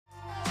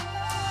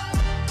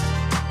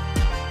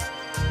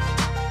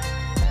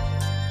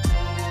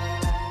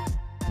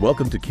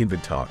Welcome to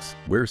Kinvent Talks,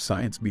 where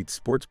science meets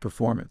sports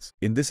performance.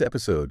 In this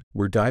episode,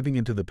 we're diving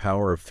into the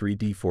power of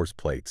 3D force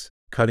plates,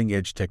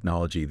 cutting-edge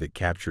technology that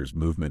captures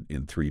movement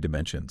in 3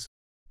 dimensions,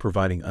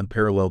 providing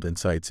unparalleled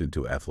insights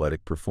into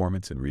athletic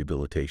performance and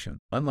rehabilitation.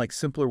 Unlike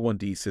simpler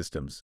 1D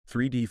systems,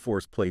 3D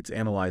force plates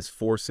analyze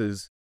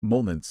forces,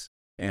 moments,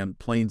 and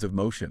planes of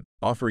motion,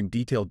 offering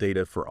detailed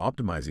data for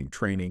optimizing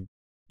training,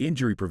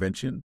 injury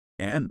prevention,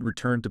 and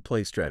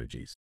return-to-play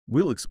strategies.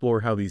 We'll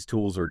explore how these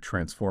tools are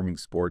transforming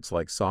sports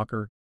like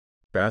soccer,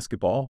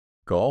 basketball,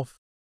 golf,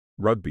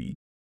 rugby,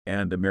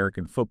 and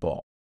American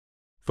football,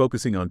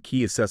 focusing on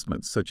key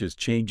assessments such as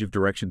change of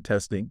direction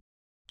testing,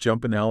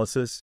 jump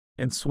analysis,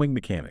 and swing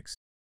mechanics.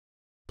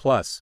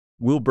 Plus,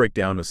 we'll break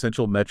down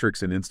essential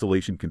metrics and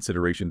installation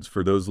considerations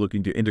for those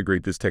looking to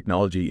integrate this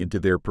technology into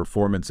their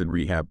performance and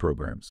rehab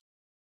programs.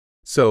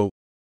 So,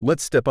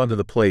 let's step onto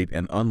the plate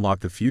and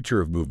unlock the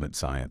future of movement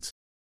science.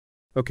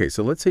 Okay,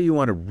 so let's say you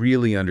want to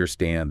really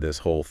understand this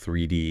whole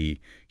 3D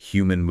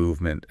human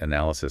movement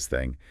analysis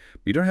thing,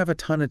 but you don't have a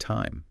ton of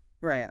time.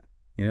 Right.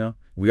 You know,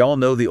 we all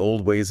know the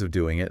old ways of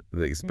doing it,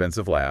 the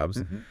expensive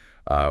labs,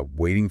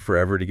 waiting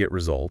forever to get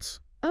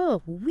results.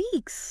 Oh,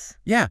 weeks.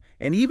 Yeah,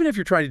 and even if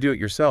you're trying to do it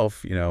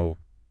yourself,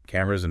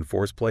 cameras and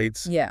force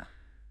plates, Yeah,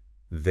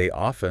 they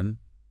often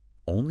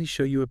only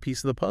show you a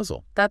piece of the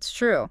puzzle. that's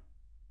true.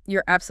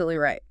 You're absolutely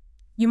right.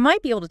 You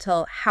might be able to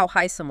tell how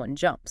high someone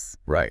jumps,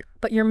 Right.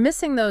 but you're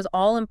missing those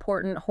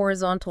all-important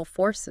horizontal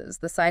forces,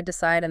 the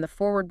side-to-side and the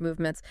forward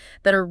movements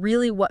that are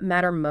really what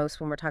matter most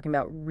when we're talking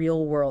about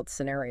real-world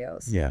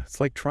scenarios. Yeah, it's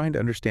like trying to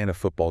understand a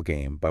football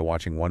game by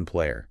watching one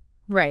player.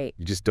 Right.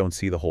 You just don't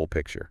see the whole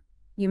picture.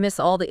 You miss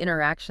all the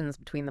interactions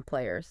between the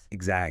players,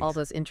 Exactly. all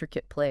those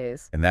intricate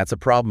plays. And that's a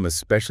problem,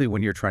 especially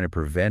when you're trying to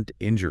prevent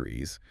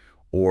injuries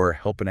or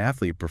help an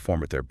athlete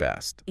perform at their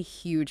best. A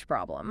huge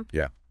problem.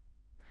 Yeah.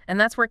 And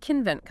that's where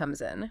Kinvent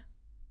comes in.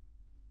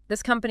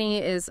 This company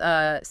is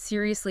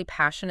seriously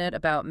passionate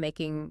about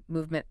making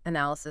movement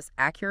analysis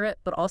accurate,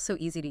 but also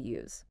easy to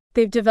use.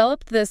 They've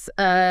developed this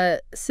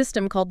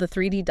system called the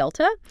 3D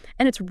Delta,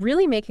 and it's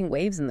really making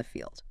waves in the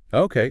field.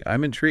 Okay,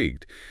 I'm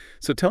intrigued.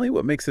 So tell me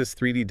what makes this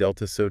 3D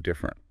Delta so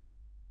different.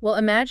 Well,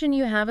 imagine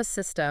you have a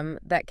system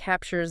that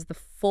captures the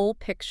full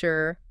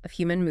picture of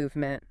human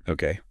movement,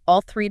 Okay.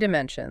 all 3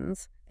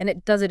 dimensions, and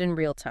it does it in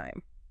real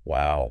time.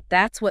 Wow.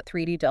 That's what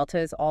 3D Delta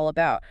is all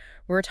about.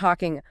 We're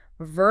talking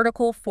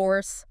vertical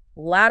force,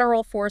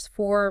 lateral force,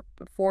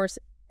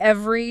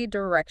 every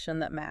direction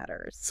that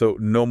matters. So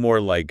no more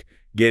like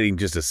getting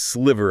just a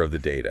sliver of the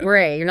data.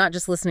 Right. You're not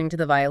just listening to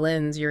the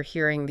violins, you're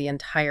hearing the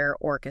entire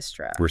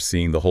orchestra. We're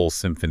seeing the whole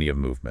symphony of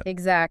movement.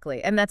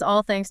 Exactly. And that's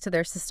all thanks to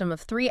their system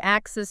of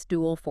 3-axis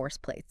dual force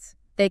plates.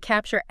 They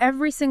capture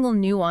every single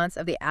nuance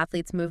of the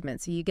athlete's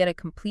movement, so you get a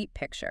complete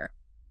picture.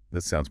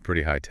 That sounds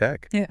pretty high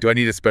tech. Yeah. Do I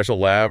need a special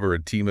lab or a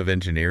team of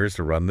engineers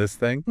to run this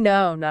thing?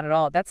 No, not at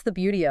all. That's the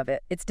beauty of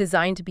it. It's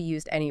designed to be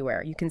used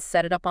anywhere. You can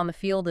set it up on the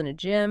field, in a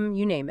gym,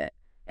 you name it.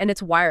 And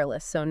it's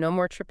wireless, so no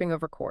more tripping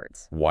over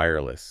cords.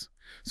 Wireless.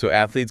 So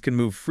athletes can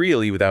move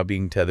freely without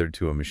being tethered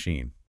to a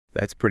machine.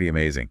 That's pretty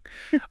amazing.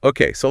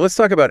 Okay, so let's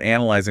talk about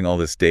analyzing all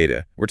this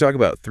data. We're talking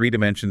about 3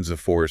 dimensions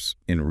of force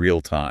in real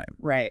time.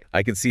 Right.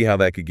 I can see how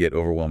that could get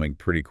overwhelming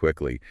pretty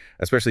quickly,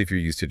 especially if you're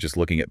used to just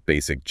looking at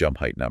basic jump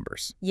height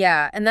numbers.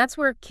 Yeah, and that's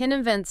where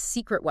Kinvent's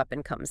secret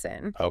weapon comes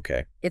in.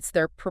 Okay. It's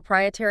their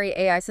proprietary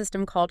AI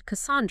system called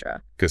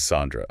Cassandra.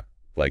 Cassandra,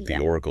 like the Yeah.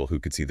 oracle who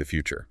could see the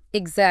future.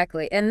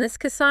 Exactly. And this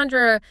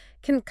Cassandra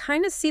can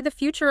kind of see the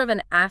future of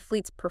an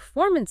athlete's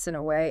performance in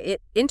a way.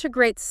 It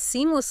integrates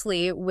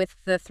seamlessly with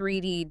the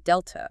 3D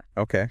Delta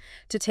Okay.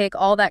 to take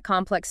all that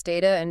complex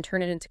data and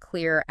turn it into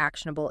clear,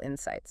 actionable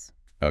insights.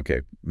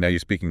 Okay, now you're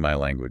speaking my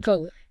language.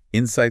 Totally.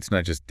 Insights,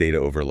 not just data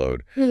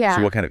overload. Yeah.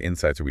 So what kind of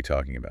insights are we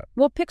talking about?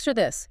 Well, picture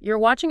this. You're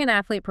watching an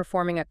athlete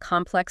performing a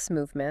complex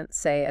movement,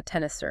 say a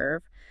tennis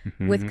serve.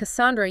 With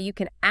Cassandra, you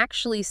can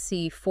actually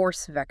see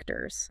force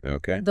vectors.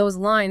 Okay. Those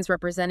lines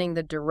representing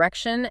the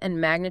direction and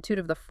magnitude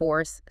of the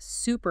force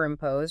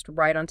superimposed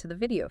right onto the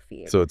video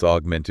feed. So it's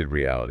augmented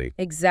reality.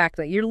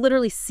 Exactly. You're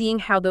literally seeing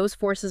how those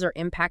forces are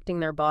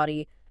impacting their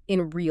body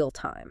in real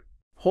time.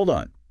 Hold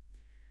on.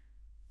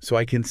 So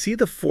I can see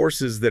the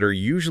forces that are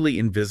usually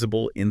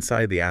invisible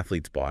inside the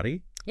athlete's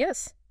body?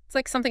 Yes. It's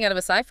like something out of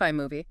a sci-fi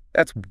movie.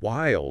 That's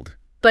wild.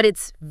 But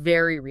it's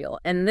very real.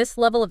 And this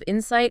level of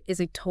insight is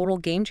a total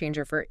game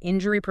changer for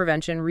injury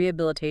prevention,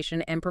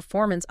 rehabilitation, and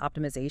performance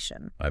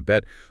optimization. I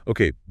bet.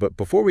 Okay, but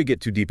before we get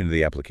too deep into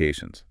the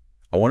applications,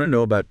 I want to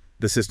know about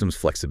the system's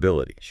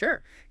flexibility.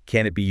 Sure.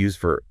 Can it be used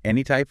for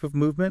any type of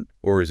movement,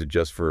 or is it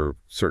just for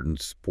certain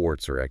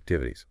sports or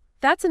activities?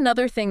 That's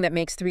another thing that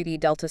makes 3D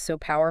Delta so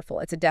powerful.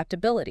 It's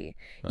adaptability.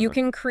 You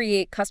can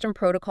create custom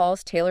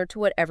protocols tailored to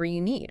whatever you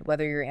need,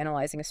 whether you're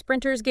analyzing a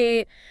sprinter's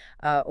gait,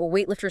 a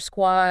weightlifter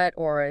squat,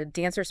 or a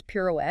dancer's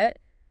pirouette.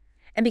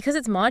 And because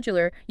it's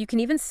modular, you can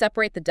even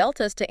separate the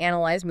deltas to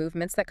analyze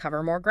movements that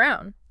cover more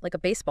ground, like a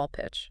baseball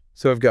pitch.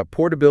 So I've got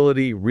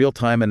portability,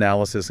 real-time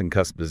analysis, and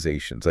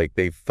customizations. Like,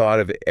 they've thought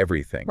of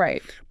everything.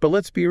 Right. But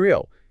let's be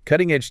real.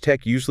 Cutting-edge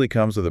tech usually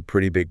comes with a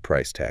pretty big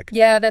price tag.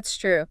 Yeah, that's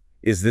true.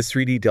 Is this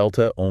 3D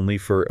Delta only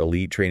for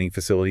elite training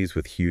facilities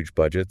with huge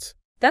budgets?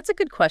 That's a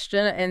good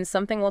question and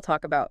something we'll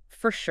talk about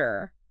for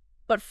sure.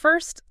 But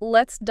first,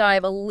 let's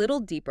dive a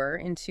little deeper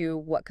into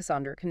what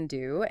Cassandra can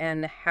do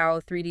and how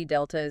 3D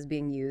Delta is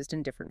being used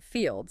in different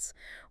fields.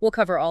 We'll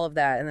cover all of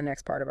that in the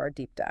next part of our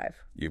deep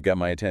dive. You've got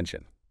my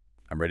attention.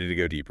 I'm ready to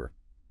go deeper.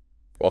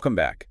 Welcome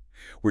back.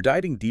 We're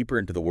diving deeper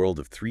into the world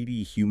of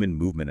 3D human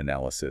movement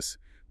analysis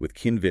with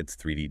Kinvent's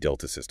 3D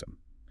Delta system.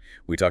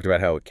 We talked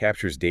about how it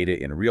captures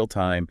data in real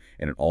time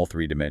and in all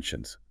three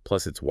dimensions.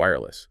 Plus, it's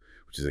wireless,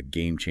 which is a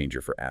game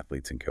changer for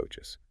athletes and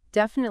coaches.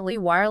 Definitely,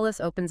 wireless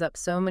opens up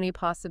so many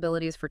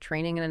possibilities for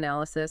training and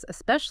analysis,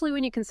 especially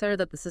when you consider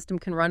that the system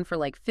can run for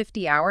like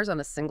 50 hours on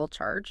a single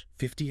charge.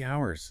 50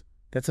 hours.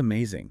 That's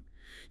amazing.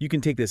 You can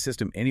take this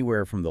system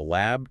anywhere from the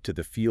lab to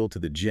the field to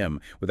the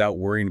gym without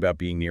worrying about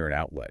being near an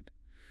outlet.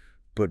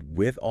 But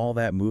with all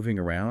that moving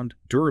around,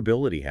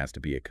 durability has to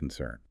be a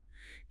concern.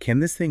 Can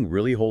this thing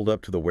really hold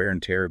up to the wear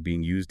and tear of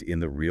being used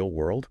in the real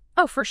world?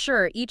 Oh, for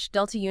sure. Each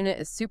Delta unit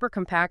is super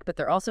compact, but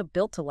they're also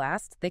built to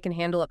last. They can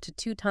handle up to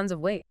 2 tons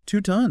of weight.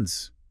 2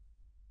 tons.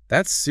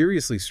 That's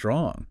seriously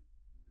strong.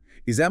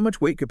 Is that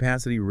much weight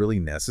capacity really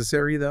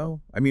necessary,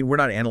 though? I mean, we're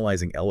not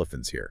analyzing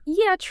elephants here.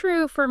 Yeah,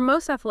 true. For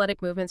most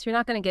athletic movements, you're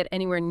not going to get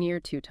anywhere near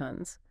 2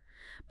 tons.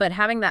 But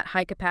having that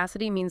high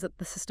capacity means that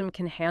the system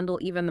can handle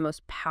even the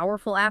most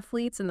powerful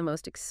athletes and the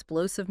most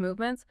explosive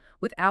movements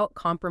without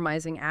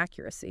compromising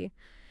accuracy.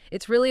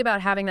 It's really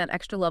about having that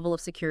extra level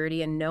of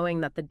security and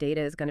knowing that the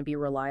data is going to be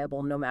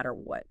reliable no matter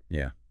what.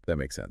 Yeah, that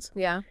makes sense.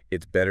 Yeah.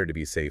 It's better to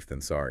be safe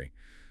than sorry,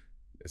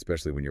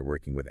 especially when you're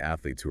working with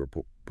athletes who are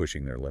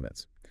pushing their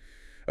limits.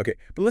 Okay,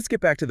 but let's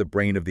get back to the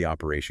brain of the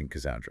operation,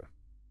 Cassandra.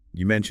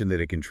 You mentioned that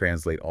it can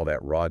translate all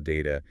that raw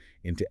data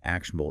into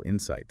actionable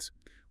insights.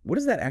 What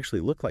does that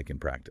actually look like in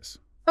practice?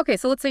 Okay,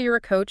 so let's say you're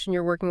a coach and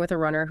you're working with a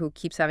runner who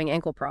keeps having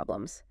ankle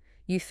problems.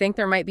 You think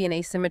there might be an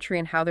asymmetry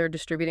in how they're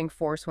distributing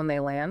force when they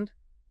land?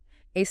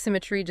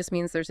 Asymmetry just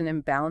means there's an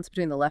imbalance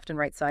between the left and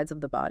right sides of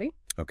the body.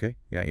 Okay,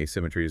 yeah,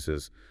 asymmetry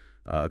is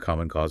a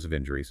common cause of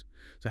injuries.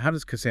 So how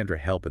does Cassandra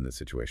help in this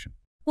situation?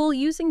 Well,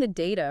 using the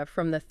data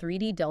from the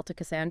 3D Delta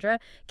Cassandra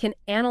can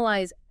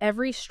analyze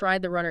every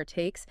stride the runner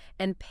takes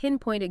and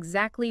pinpoint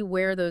exactly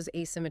where those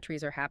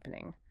asymmetries are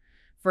happening.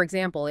 For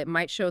example, it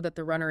might show that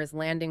the runner is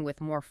landing with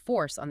more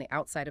force on the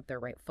outside of their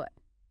right foot.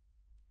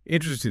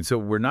 Interesting. So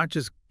we're not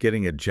just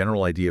getting a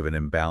general idea of an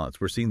imbalance.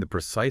 We're seeing the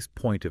precise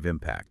point of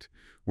impact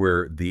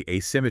where the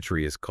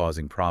asymmetry is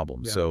causing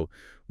problems. Yeah. So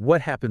what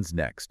happens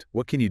next?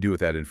 What can you do with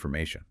that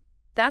information?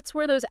 That's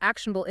where those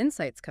actionable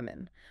insights come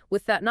in.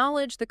 With that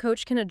knowledge, the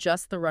coach can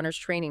adjust the runner's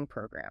training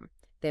program.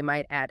 They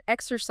might add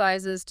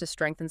exercises to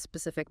strengthen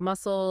specific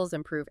muscles,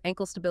 improve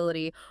ankle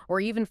stability,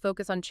 or even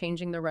focus on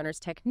changing the runner's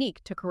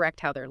technique to correct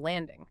how they're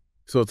landing.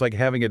 So it's like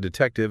having a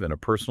detective and a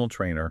personal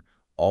trainer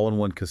all in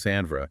one.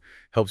 Cassandra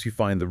helps you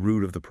find the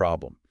root of the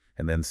problem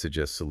and then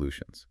suggest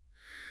solutions.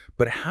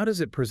 But how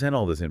does it present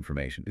all this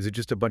information? Is it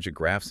just a bunch of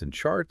graphs and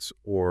charts,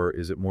 or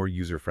is it more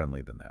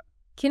user-friendly than that?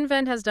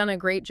 Kinvent has done a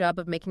great job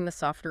of making the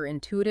software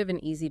intuitive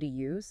and easy to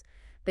use.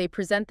 They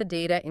present the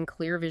data in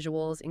clear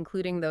visuals,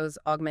 including those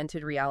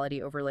augmented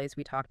reality overlays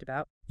we talked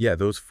about. Yeah,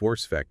 those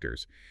force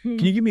vectors.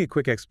 Can you give me a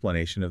quick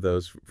explanation of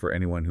those for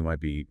anyone who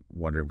might be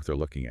wondering what they're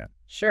looking at?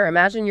 Sure,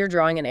 imagine you're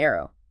drawing an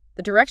arrow.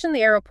 The direction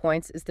the arrow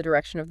points is the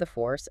direction of the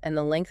force, and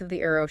the length of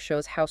the arrow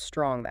shows how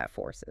strong that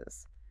force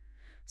is.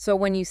 So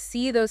when you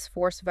see those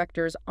force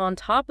vectors on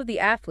top of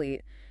the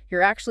athlete,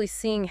 you're actually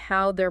seeing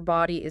how their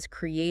body is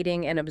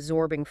creating and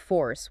absorbing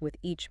force with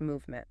each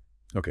movement.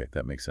 Okay,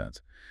 that makes sense.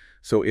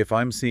 So if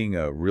I'm seeing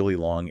a really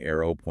long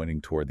arrow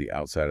pointing toward the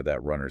outside of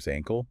that runner's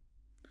ankle,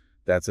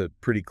 that's a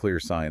pretty clear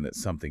sign that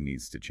something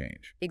needs to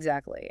change.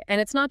 Exactly.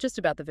 And it's not just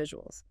about the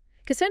visuals.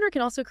 Cassandra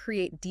can also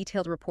create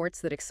detailed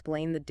reports that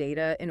explain the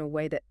data in a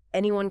way that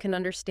anyone can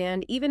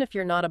understand, even if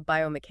you're not a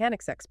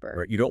biomechanics expert.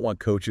 Right. You don't want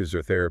coaches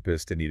or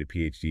therapists to need a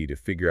PhD to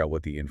figure out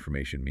what the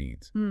information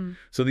means.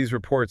 So these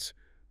reports,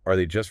 are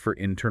they just for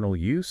internal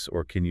use,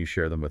 or can you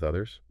share them with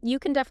others? You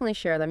can definitely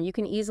share them. You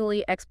can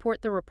easily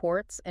export the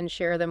reports and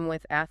share them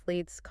with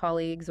athletes,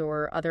 colleagues,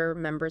 or other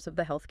members of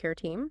the healthcare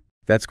team.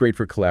 That's great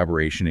for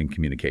collaboration and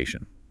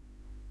communication.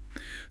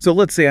 So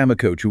let's say I'm a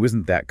coach who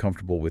isn't that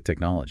comfortable with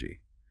technology.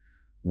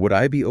 Would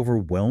I be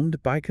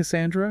overwhelmed by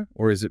Cassandra,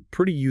 or is it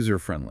pretty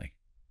user-friendly?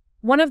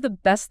 One of the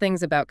best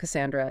things about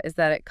Cassandra is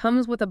that it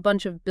comes with a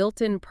bunch of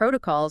built-in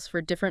protocols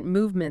for different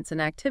movements and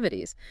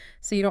activities.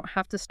 So you don't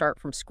have to start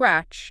from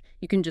scratch.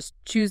 You can just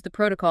choose the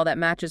protocol that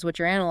matches what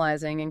you're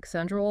analyzing, and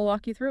Cassandra will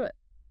walk you through it.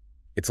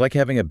 It's like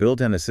having a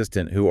built-in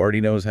assistant who already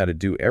knows how to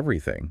do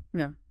everything.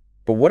 Yeah.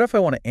 But what if I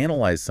want to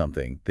analyze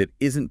something that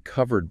isn't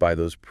covered by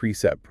those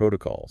preset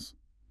protocols?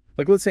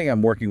 Like, let's say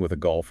I'm working with a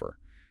golfer,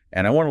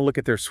 and I want to look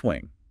at their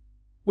swing,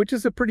 which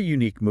is a pretty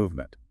unique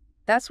movement.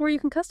 That's where you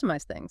can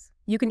customize things.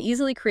 You can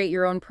easily create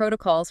your own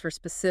protocols for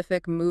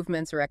specific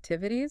movements or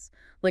activities.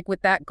 Like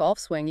with that golf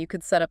swing, you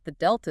could set up the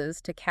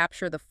deltas to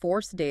capture the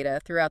force data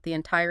throughout the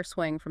entire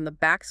swing from the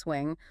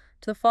backswing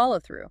to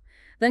follow-through.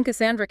 Then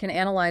Cassandra can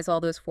analyze all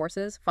those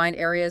forces, find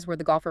areas where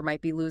the golfer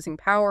might be losing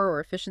power or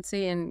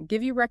efficiency, and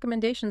give you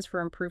recommendations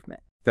for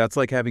improvement. That's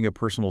like having a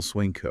personal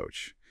swing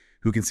coach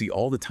who can see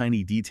all the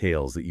tiny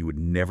details that you would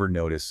never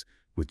notice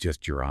with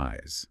just your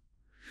eyes.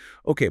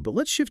 Okay, but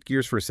let's shift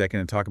gears for a second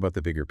and talk about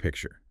the bigger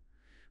picture.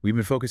 We've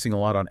been focusing a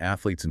lot on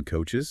athletes and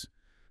coaches,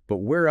 but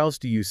where else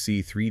do you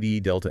see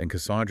 3D, Delta, and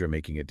Cassandra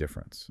making a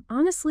difference?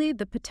 Honestly,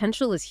 the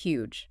potential is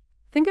huge.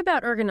 Think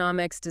about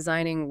ergonomics,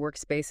 designing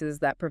workspaces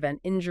that prevent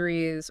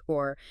injuries,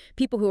 or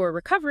people who are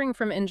recovering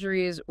from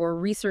injuries, or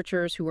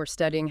researchers who are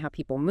studying how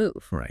people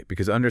move. Right,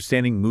 because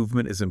understanding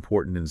movement is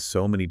important in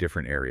so many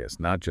different areas,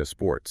 not just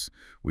sports.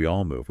 We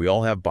all move. We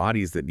all have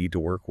bodies that need to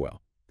work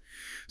well.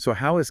 So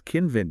how is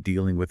Kinvent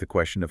dealing with the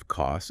question of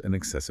cost and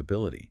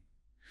accessibility?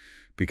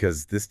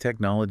 Because this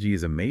technology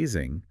is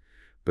amazing,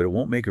 but it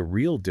won't make a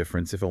real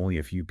difference if only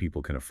a few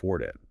people can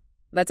afford it.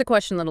 That's a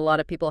question that a lot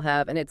of people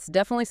have, and it's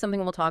definitely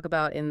something we'll talk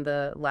about in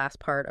the last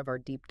part of our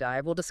deep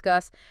dive. We'll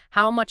discuss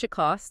how much it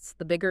costs,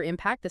 the bigger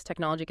impact this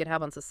technology could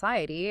have on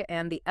society,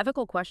 and the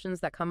ethical questions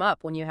that come up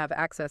when you have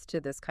access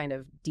to this kind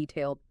of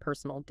detailed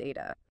personal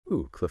data.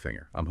 Ooh,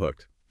 cliffhanger. I'm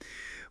hooked.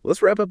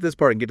 Let's wrap up this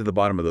part and get to the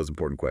bottom of those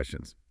important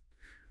questions.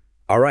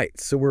 All right,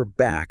 so we're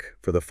back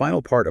for the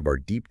final part of our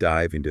deep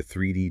dive into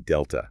 3D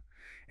Delta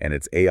and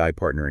its AI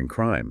partner in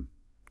crime,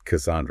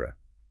 Cassandra.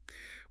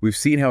 We've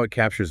seen how it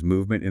captures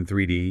movement in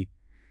 3D,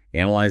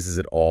 analyzes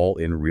it all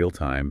in real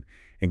time,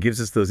 and gives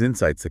us those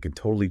insights that can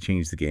totally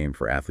change the game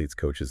for athletes,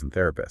 coaches, and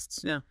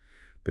therapists. Yeah.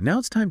 But now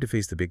it's time to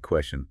face the big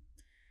question.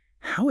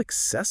 How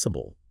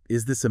accessible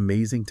is this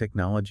amazing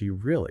technology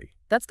really?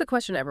 That's the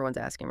question everyone's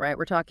asking, right?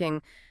 We're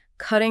talking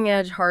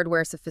cutting-edge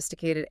hardware,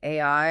 sophisticated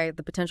AI,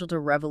 the potential to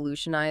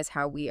revolutionize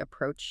how we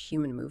approach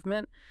human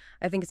movement.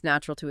 I think it's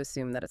natural to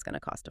assume that it's going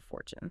to cost a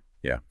fortune.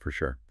 Yeah, for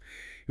sure.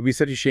 It would be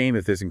such a shame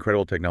if this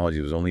incredible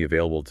technology was only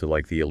available to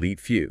like the elite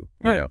few,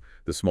 the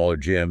smaller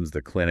gyms,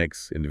 the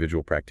clinics,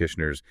 individual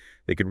practitioners.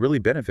 They could really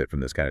benefit from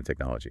this kind of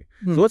technology.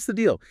 So what's the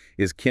deal?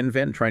 Is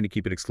Kinvent trying to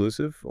keep it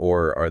exclusive,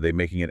 or are they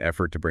making an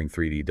effort to bring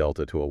 3D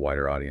Delta to a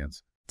wider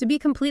audience? To be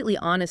completely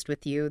honest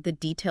with you, the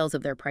details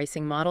of their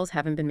pricing models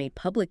haven't been made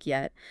public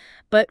yet.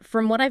 But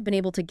from what I've been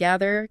able to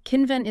gather,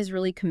 Kinvent is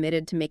really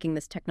committed to making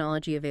this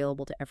technology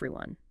available to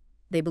everyone.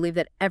 They believe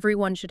that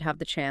everyone should have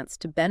the chance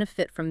to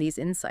benefit from these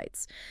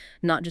insights,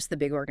 not just the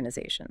big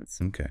organizations.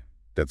 Okay,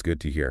 that's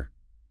good to hear.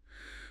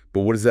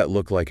 But what does that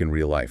look like in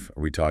real life?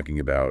 Are we talking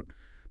about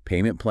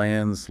payment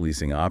plans,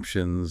 leasing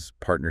options,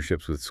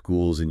 partnerships with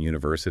schools and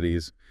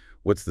universities?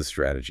 What's the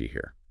strategy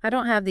here? I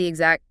don't have the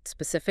exact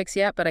specifics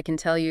yet, but I can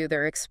tell you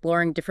they're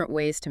exploring different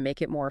ways to make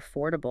it more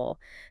affordable.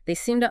 They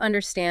seem to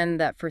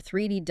understand that for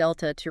 3D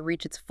Delta to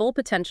reach its full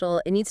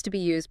potential, it needs to be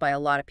used by a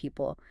lot of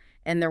people,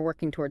 and they're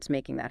working towards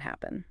making that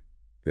happen.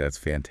 That's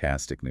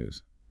fantastic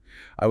news.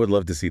 I would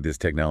love to see this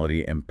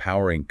technology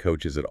empowering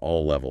coaches at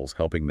all levels,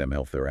 helping them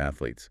help their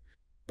athletes.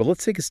 But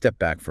let's take a step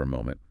back for a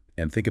moment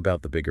and think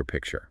about the bigger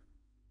picture.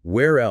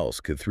 Where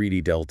else could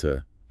 3D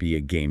Delta be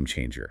a game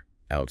changer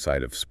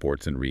outside of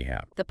sports and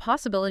rehab? The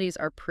possibilities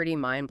are pretty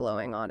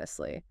mind-blowing,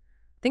 honestly.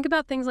 Think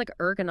about things like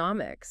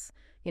ergonomics,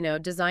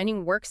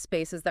 designing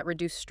workspaces that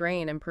reduce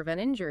strain and prevent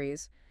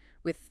injuries.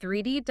 With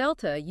 3D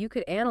Delta, you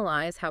could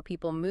analyze how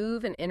people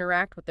move and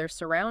interact with their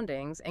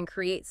surroundings and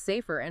create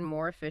safer and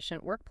more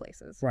efficient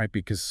workplaces. Right,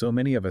 because so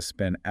many of us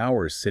spend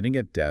hours sitting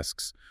at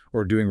desks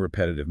or doing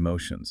repetitive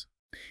motions.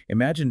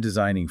 Imagine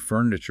designing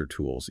furniture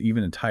tools,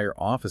 even entire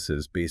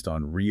offices based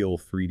on real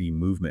 3D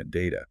movement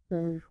data.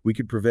 We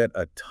could prevent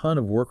a ton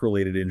of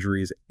work-related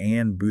injuries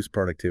and boost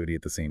productivity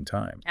at the same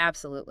time.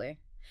 Absolutely.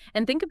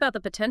 And think about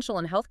the potential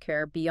in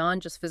healthcare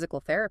beyond just physical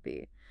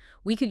therapy.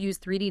 We could use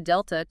 3D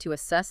Delta to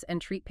assess and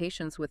treat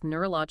patients with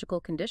neurological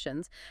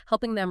conditions,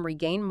 helping them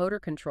regain motor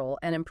control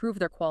and improve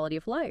their quality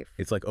of life.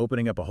 It's like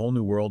opening up a whole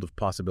new world of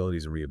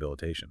possibilities in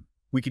rehabilitation.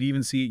 We could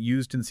even see it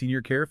used in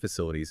senior care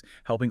facilities,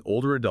 helping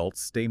older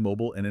adults stay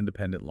mobile and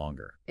independent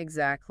longer.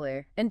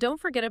 Exactly. And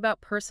don't forget about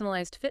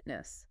personalized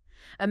fitness.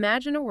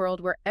 Imagine a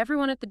world where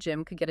everyone at the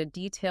gym could get a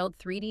detailed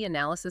 3D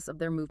analysis of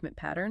their movement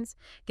patterns,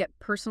 get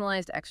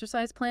personalized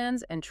exercise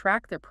plans, and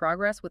track their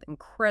progress with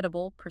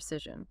incredible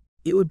precision.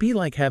 It would be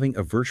like having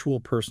a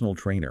virtual personal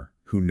trainer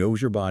who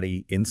knows your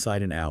body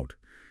inside and out,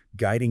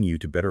 guiding you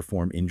to better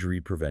form injury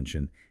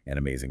prevention and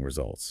amazing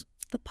results.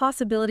 The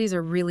possibilities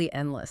are really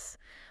endless.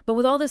 But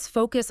with all this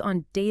focus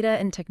on data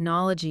and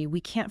technology,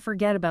 we can't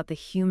forget about the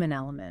human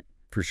element.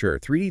 For sure,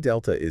 3D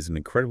Delta is an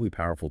incredibly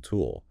powerful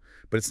tool,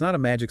 but it's not a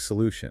magic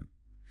solution.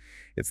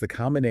 It's the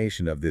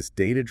combination of this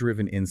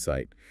data-driven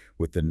insight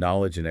with the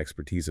knowledge and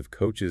expertise of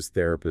coaches,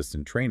 therapists,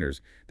 and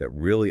trainers that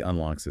really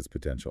unlocks its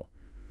potential.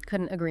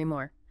 Couldn't agree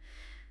more.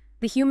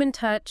 The human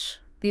touch,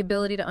 the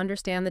ability to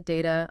understand the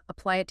data,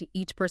 apply it to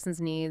each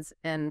person's needs,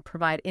 and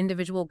provide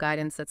individual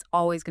guidance that's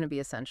always going to be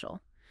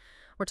essential.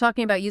 We're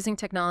talking about using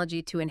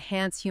technology to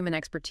enhance human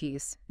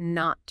expertise,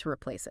 not to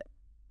replace it.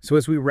 So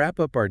as we wrap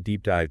up our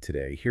deep dive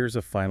today, here's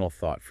a final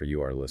thought for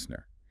you, our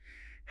listener.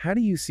 How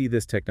do you see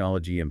this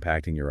technology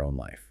impacting your own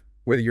life?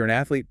 Whether you're an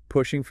athlete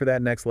pushing for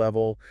that next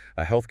level,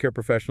 a healthcare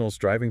professional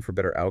striving for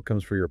better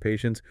outcomes for your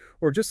patients,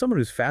 or just someone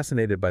who's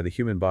fascinated by the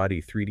human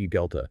body, 3D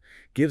Delta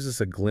gives us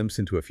a glimpse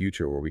into a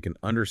future where we can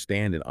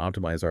understand and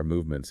optimize our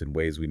movements in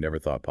ways we never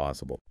thought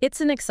possible.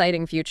 It's an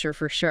exciting future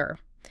for sure.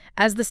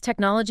 As this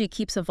technology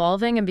keeps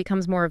evolving and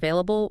becomes more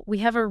available, we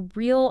have a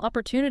real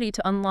opportunity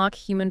to unlock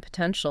human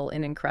potential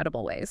in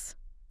incredible ways.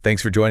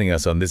 Thanks for joining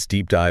us on this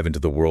deep dive into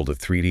the world of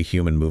 3D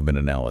human movement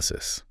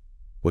analysis.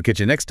 We'll catch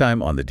you next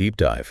time on The Deep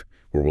Dive,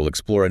 where we'll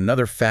explore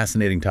another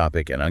fascinating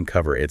topic and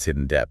uncover its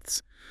hidden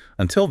depths.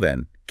 Until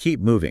then, keep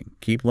moving,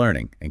 keep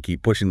learning, and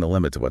keep pushing the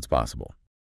limits of what's possible.